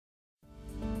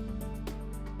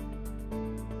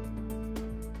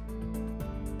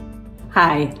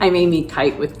Hi, I'm Amy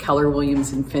Kite with Keller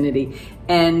Williams Infinity,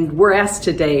 and we're asked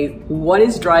today, what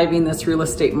is driving this real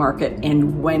estate market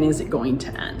and when is it going to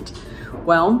end?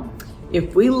 Well,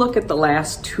 if we look at the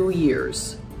last 2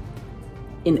 years,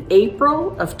 in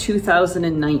April of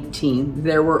 2019,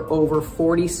 there were over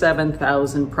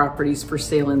 47,000 properties for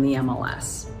sale in the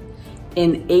MLS.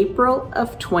 In April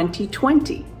of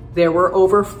 2020, there were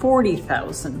over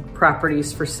 40,000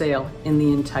 properties for sale in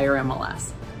the entire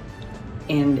MLS.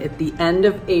 And at the end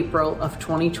of April of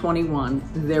 2021,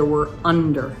 there were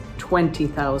under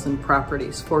 20,000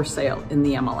 properties for sale in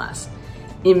the MLS.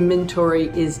 Inventory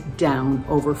is down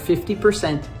over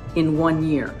 50% in 1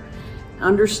 year.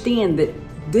 Understand that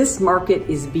this market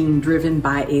is being driven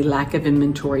by a lack of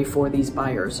inventory for these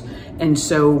buyers. And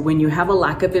so when you have a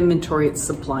lack of inventory, it's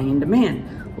supply and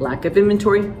demand. Lack of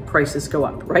inventory, prices go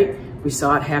up, right? We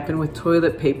saw it happen with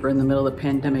toilet paper in the middle of the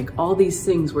pandemic. All these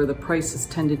things where the prices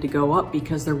tended to go up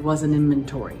because there wasn't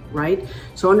inventory, right?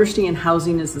 So understand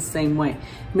housing is the same way.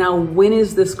 Now, when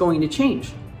is this going to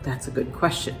change? That's a good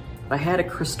question. If I had a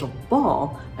crystal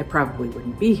ball, I probably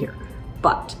wouldn't be here.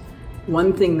 But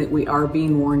one thing that we are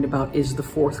being warned about is the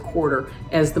fourth quarter.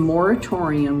 As the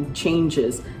moratorium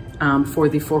changes for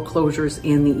the foreclosures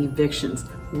and the evictions,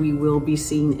 we will be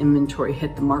seeing inventory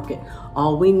hit the market.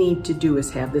 All we need to do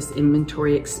is have this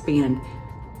inventory expand,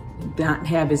 not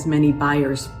have as many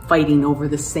buyers fighting over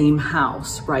the same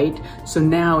house, right? So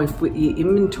now if the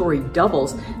inventory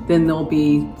doubles, then there'll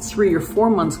be 3 or 4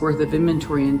 months worth of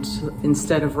inventory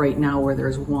instead of right now where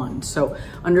there's 1. So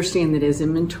understand that as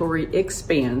inventory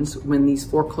expands, when these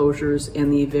foreclosures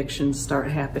and the evictions start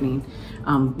happening,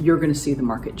 you're gonna see the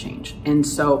market change. And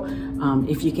so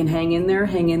if you can hang in there,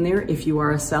 hang in there. If you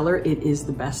are a seller, it is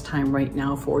the best time right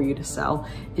now for you to sell,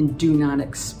 and do not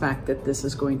expect that this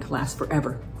is going to last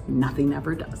forever. Nothing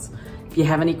ever does. If you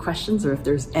have any questions or if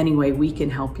there's any way we can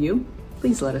help you,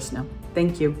 please let us know.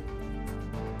 Thank you.